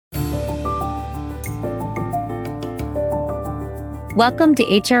Welcome to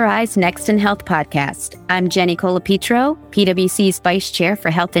HRI's Next in Health podcast. I'm Jenny Colapetro, PwC's Vice Chair for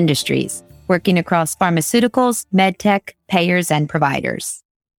Health Industries, working across pharmaceuticals, medtech, payers, and providers.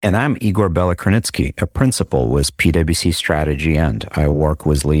 And I'm Igor Belokrinitsky, a principal with PwC Strategy End. I work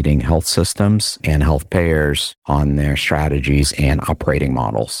with leading health systems and health payers on their strategies and operating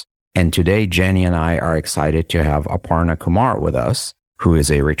models. And today, Jenny and I are excited to have Aparna Kumar with us, who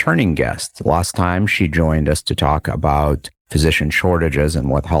is a returning guest. Last time she joined us to talk about physician shortages and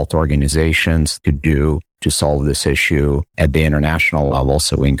what health organizations could do to solve this issue at the international level.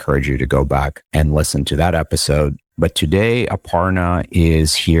 So we encourage you to go back and listen to that episode. But today, Aparna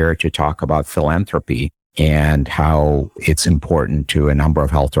is here to talk about philanthropy and how it's important to a number of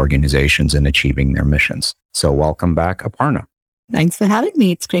health organizations in achieving their missions. So welcome back, Aparna. Thanks for having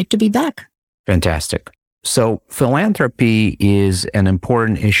me. It's great to be back. Fantastic. So philanthropy is an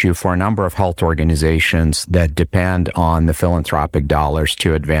important issue for a number of health organizations that depend on the philanthropic dollars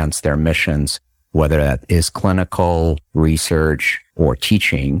to advance their missions, whether that is clinical, research, or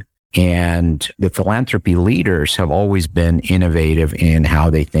teaching. And the philanthropy leaders have always been innovative in how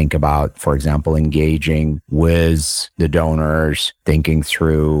they think about, for example, engaging with the donors, thinking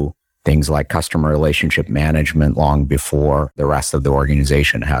through things like customer relationship management long before the rest of the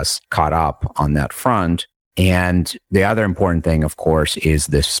organization has caught up on that front. And the other important thing, of course, is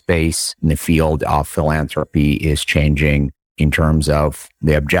the space in the field of philanthropy is changing in terms of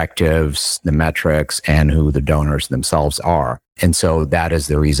the objectives, the metrics, and who the donors themselves are. And so that is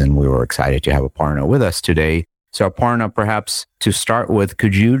the reason we were excited to have Aparna with us today. So Aparna, perhaps to start with,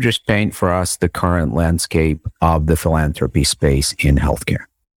 could you just paint for us the current landscape of the philanthropy space in healthcare?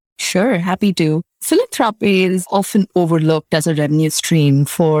 Sure, happy to. Philanthropy is often overlooked as a revenue stream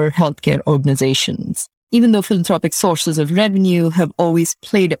for healthcare organizations. Even though philanthropic sources of revenue have always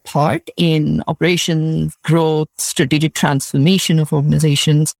played a part in operations, growth, strategic transformation of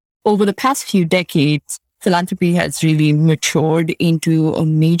organizations, over the past few decades, philanthropy has really matured into a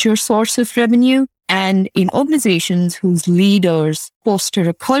major source of revenue. And in organizations whose leaders foster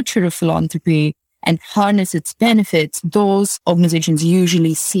a culture of philanthropy and harness its benefits, those organizations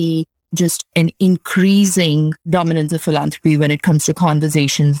usually see just an increasing dominance of philanthropy when it comes to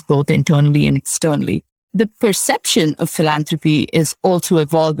conversations, both internally and externally. The perception of philanthropy is also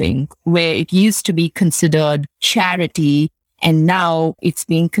evolving, where it used to be considered charity, and now it's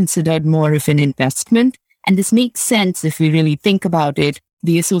being considered more of an investment. And this makes sense if we really think about it.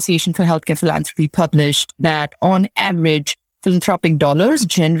 The Association for Healthcare Philanthropy published that on average, philanthropic dollars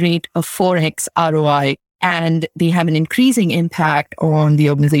generate a 4x ROI, and they have an increasing impact on the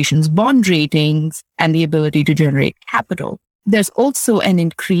organization's bond ratings and the ability to generate capital. There's also an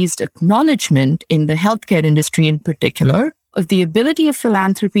increased acknowledgement in the healthcare industry in particular of the ability of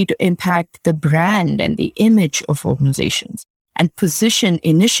philanthropy to impact the brand and the image of organizations and position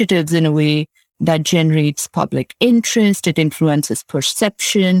initiatives in a way that generates public interest, it influences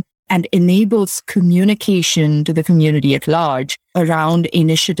perception, and enables communication to the community at large around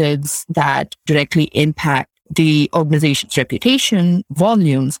initiatives that directly impact the organization's reputation,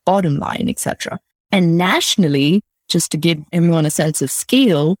 volumes, bottom line, etc. And nationally, just to give everyone a sense of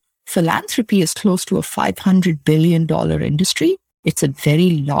scale, philanthropy is close to a $500 billion industry. It's a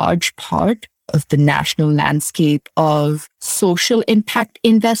very large part of the national landscape of social impact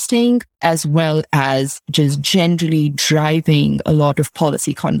investing, as well as just generally driving a lot of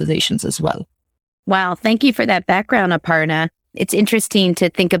policy conversations as well. Wow, thank you for that background, Aparna. It's interesting to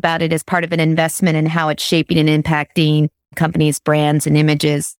think about it as part of an investment and how it's shaping and impacting companies' brands and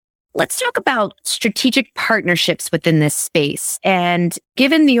images. Let's talk about strategic partnerships within this space. And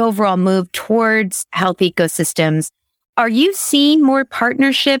given the overall move towards health ecosystems, are you seeing more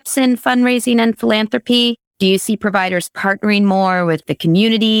partnerships in fundraising and philanthropy? Do you see providers partnering more with the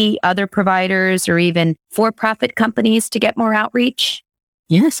community, other providers, or even for-profit companies to get more outreach?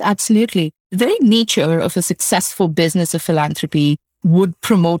 Yes, absolutely. The very nature of a successful business of philanthropy would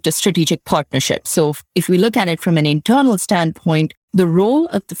promote a strategic partnership. So if we look at it from an internal standpoint, the role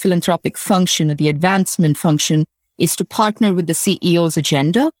of the philanthropic function or the advancement function is to partner with the CEO's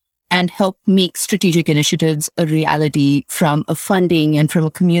agenda and help make strategic initiatives a reality from a funding and from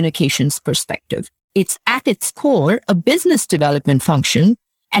a communications perspective. It's at its core a business development function,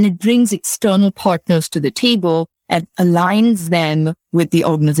 and it brings external partners to the table and aligns them with the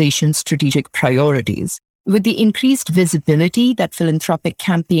organization's strategic priorities. With the increased visibility that philanthropic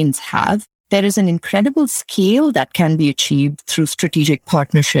campaigns have, there is an incredible scale that can be achieved through strategic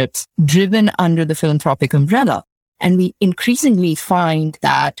partnerships driven under the philanthropic umbrella. And we increasingly find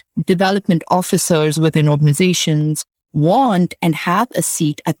that development officers within organizations want and have a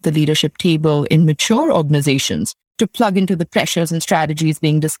seat at the leadership table in mature organizations to plug into the pressures and strategies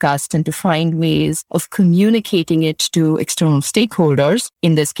being discussed and to find ways of communicating it to external stakeholders,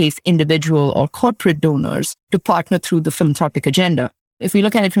 in this case, individual or corporate donors, to partner through the philanthropic agenda. If we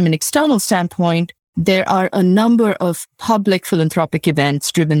look at it from an external standpoint, there are a number of public philanthropic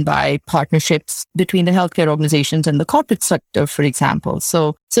events driven by partnerships between the healthcare organizations and the corporate sector, for example.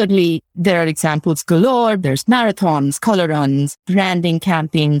 So certainly there are examples galore. There's marathons, color runs, branding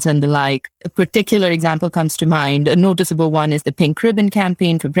campaigns, and the like. A particular example comes to mind. A noticeable one is the Pink Ribbon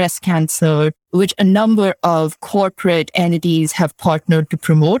campaign for breast cancer, which a number of corporate entities have partnered to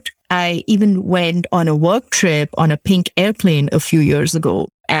promote. I even went on a work trip on a pink airplane a few years ago,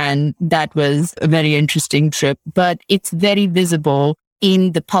 and that was a very interesting trip, but it's very visible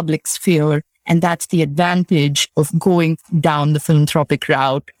in the public sphere. And that's the advantage of going down the philanthropic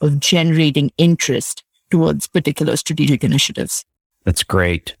route of generating interest towards particular strategic initiatives. That's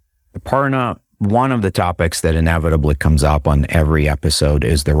great. Aparna, one of the topics that inevitably comes up on every episode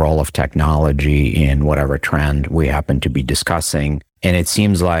is the role of technology in whatever trend we happen to be discussing. And it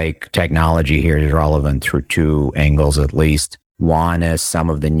seems like technology here is relevant through two angles, at least. One is some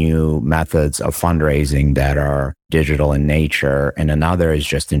of the new methods of fundraising that are digital in nature. And another is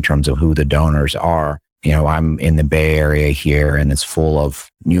just in terms of who the donors are. You know, I'm in the Bay Area here, and it's full of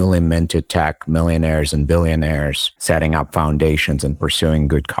newly minted tech millionaires and billionaires setting up foundations and pursuing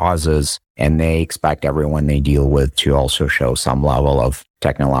good causes. And they expect everyone they deal with to also show some level of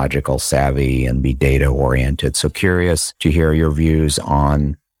technological savvy and be data oriented. So curious to hear your views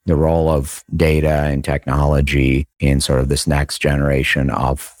on the role of data and technology in sort of this next generation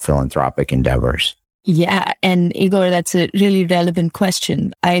of philanthropic endeavors. Yeah. And Igor, that's a really relevant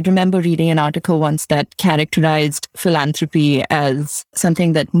question. I remember reading an article once that characterized philanthropy as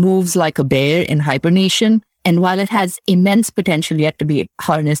something that moves like a bear in hibernation. And while it has immense potential yet to be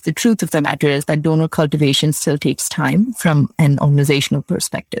harnessed, the truth of the matter is that donor cultivation still takes time from an organizational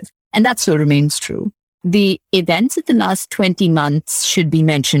perspective. And that still remains true. The events of the last 20 months should be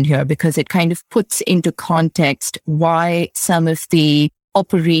mentioned here because it kind of puts into context why some of the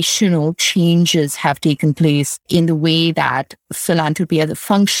operational changes have taken place in the way that philanthropy as a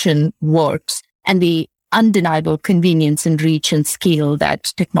function works and the undeniable convenience and reach and scale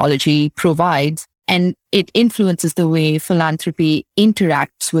that technology provides. And it influences the way philanthropy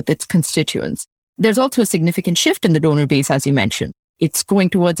interacts with its constituents. There's also a significant shift in the donor base, as you mentioned. It's going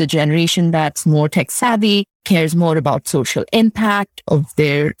towards a generation that's more tech savvy, cares more about social impact of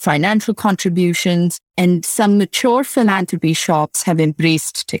their financial contributions. And some mature philanthropy shops have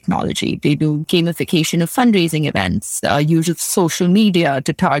embraced technology. They do gamification of fundraising events, use of social media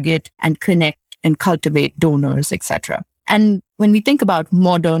to target and connect and cultivate donors, etc. And when we think about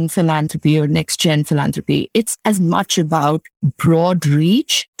modern philanthropy or next-gen philanthropy, it's as much about broad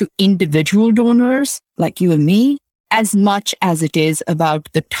reach to individual donors like you and me, as much as it is about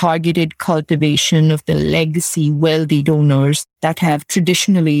the targeted cultivation of the legacy wealthy donors that have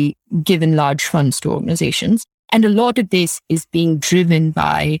traditionally given large funds to organizations. And a lot of this is being driven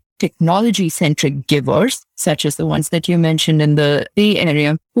by technology-centric givers, such as the ones that you mentioned in the Bay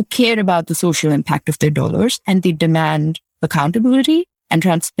Area, who care about the social impact of their dollars, and they demand accountability and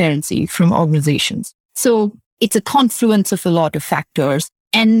transparency from organizations. So it's a confluence of a lot of factors.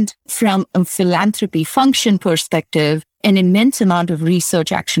 And from a philanthropy function perspective, an immense amount of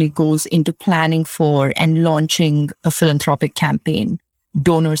research actually goes into planning for and launching a philanthropic campaign.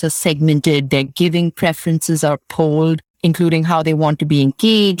 Donors are segmented, their giving preferences are polled, including how they want to be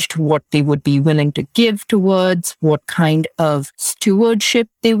engaged, what they would be willing to give towards, what kind of stewardship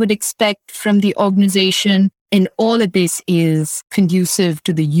they would expect from the organization. And all of this is conducive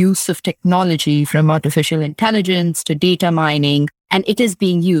to the use of technology, from artificial intelligence to data mining. And it is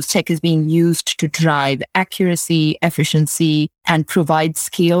being used, tech is being used to drive accuracy, efficiency, and provide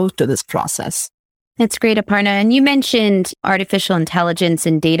scale to this process. That's great, Aparna. And you mentioned artificial intelligence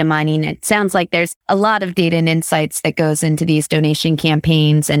and data mining. It sounds like there's a lot of data and insights that goes into these donation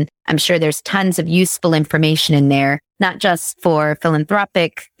campaigns. And I'm sure there's tons of useful information in there, not just for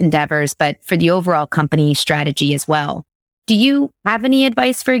philanthropic endeavors, but for the overall company strategy as well. Do you have any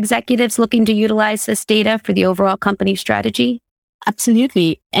advice for executives looking to utilize this data for the overall company strategy?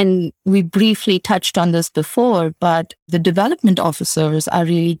 Absolutely. And we briefly touched on this before, but the development officers are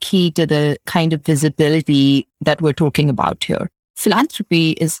really key to the kind of visibility that we're talking about here.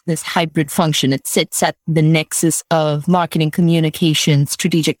 Philanthropy is this hybrid function. It sits at the nexus of marketing, communication,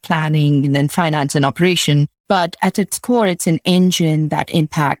 strategic planning, and then finance and operation. But at its core, it's an engine that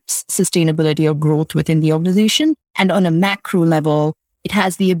impacts sustainability or growth within the organization. And on a macro level, it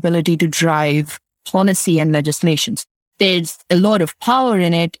has the ability to drive policy and legislations. There's a lot of power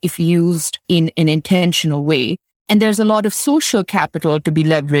in it if used in an intentional way. And there's a lot of social capital to be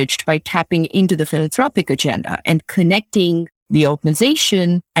leveraged by tapping into the philanthropic agenda and connecting the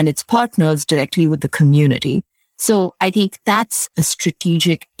organization and its partners directly with the community. So I think that's a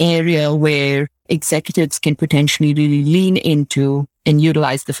strategic area where executives can potentially really lean into and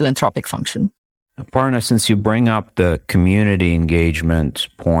utilize the philanthropic function. Aparna, since you bring up the community engagement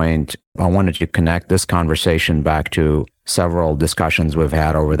point, I wanted to connect this conversation back to several discussions we've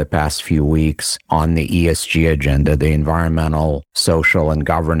had over the past few weeks on the ESG agenda, the environmental, social, and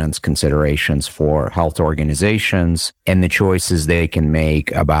governance considerations for health organizations and the choices they can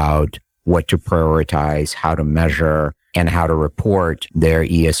make about what to prioritize, how to measure, and how to report their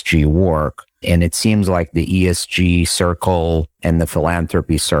ESG work. And it seems like the ESG circle and the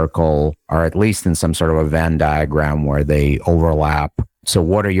philanthropy circle are at least in some sort of a Venn diagram where they overlap. So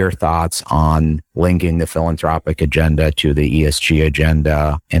what are your thoughts on linking the philanthropic agenda to the ESG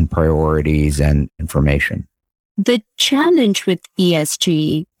agenda and priorities and information? The challenge with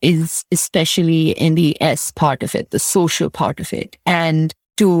ESG is especially in the S part of it, the social part of it, and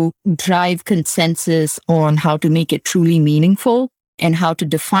to drive consensus on how to make it truly meaningful and how to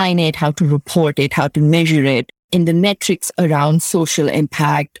define it, how to report it, how to measure it. And the metrics around social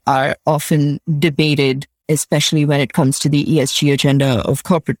impact are often debated, especially when it comes to the ESG agenda of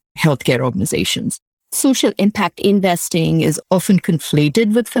corporate healthcare organizations. Social impact investing is often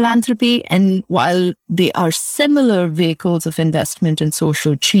conflated with philanthropy. And while they are similar vehicles of investment in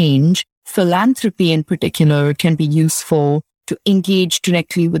social change, philanthropy in particular can be useful to engage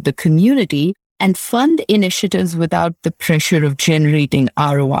directly with the community and fund initiatives without the pressure of generating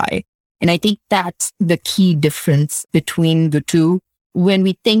ROI. And I think that's the key difference between the two. When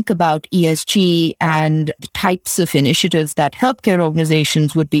we think about ESG and the types of initiatives that healthcare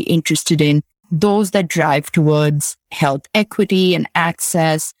organizations would be interested in, those that drive towards health equity and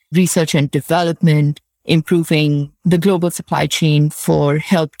access, research and development, improving the global supply chain for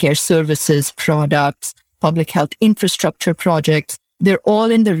healthcare services, products, public health infrastructure projects, they're all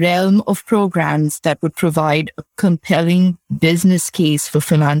in the realm of programs that would provide a compelling business case for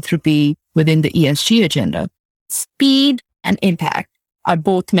philanthropy within the ESG agenda. Speed and impact are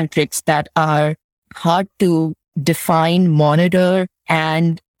both metrics that are hard to define, monitor,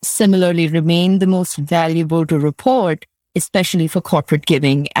 and similarly remain the most valuable to report, especially for corporate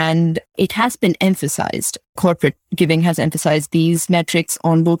giving. And it has been emphasized. Corporate giving has emphasized these metrics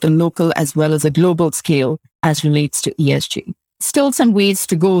on both a local as well as a global scale as relates to ESG. Still some ways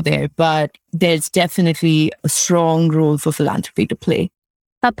to go there, but there's definitely a strong role for philanthropy to play.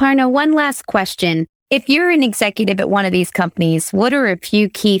 Aparna, one last question. If you're an executive at one of these companies, what are a few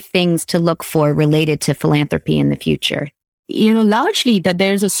key things to look for related to philanthropy in the future? Largely that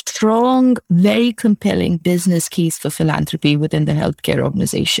there's a strong, very compelling business case for philanthropy within the healthcare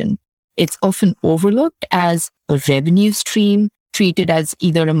organization. It's often overlooked as a revenue stream, treated as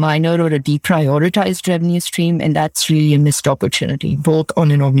either a minor or a deprioritized revenue stream. And that's really a missed opportunity, both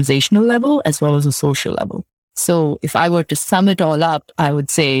on an organizational level as well as a social level. So if I were to sum it all up, I would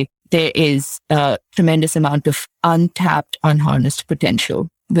say there is a tremendous amount of untapped, unharnessed potential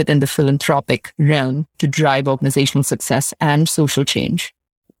within the philanthropic realm to drive organizational success and social change.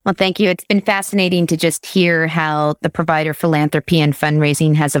 Well, thank you. It's been fascinating to just hear how the provider philanthropy and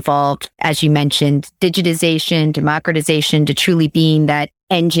fundraising has evolved. As you mentioned, digitization, democratization to truly being that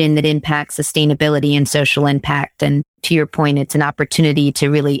engine that impacts sustainability and social impact. And to your point, it's an opportunity to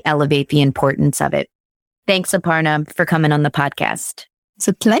really elevate the importance of it. Thanks, Aparna, for coming on the podcast. It's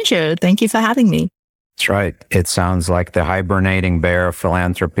a pleasure. Thank you for having me. That's right. It sounds like the hibernating bear of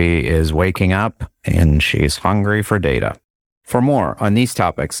philanthropy is waking up and she's hungry for data. For more on these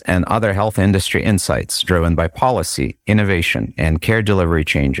topics and other health industry insights driven by policy, innovation, and care delivery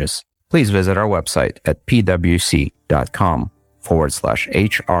changes, please visit our website at pwc.com/HRI.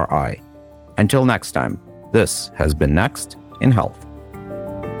 Until next time, this has been Next in Health.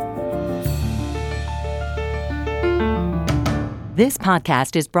 This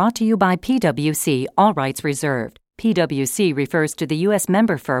podcast is brought to you by PwC, all rights reserved. PwC refers to the U.S.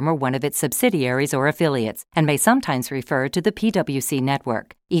 member firm or one of its subsidiaries or affiliates, and may sometimes refer to the PwC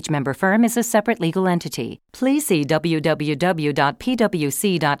network. Each member firm is a separate legal entity. Please see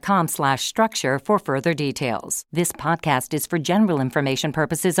www.pwc.com/structure for further details. This podcast is for general information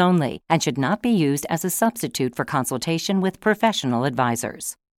purposes only and should not be used as a substitute for consultation with professional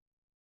advisors.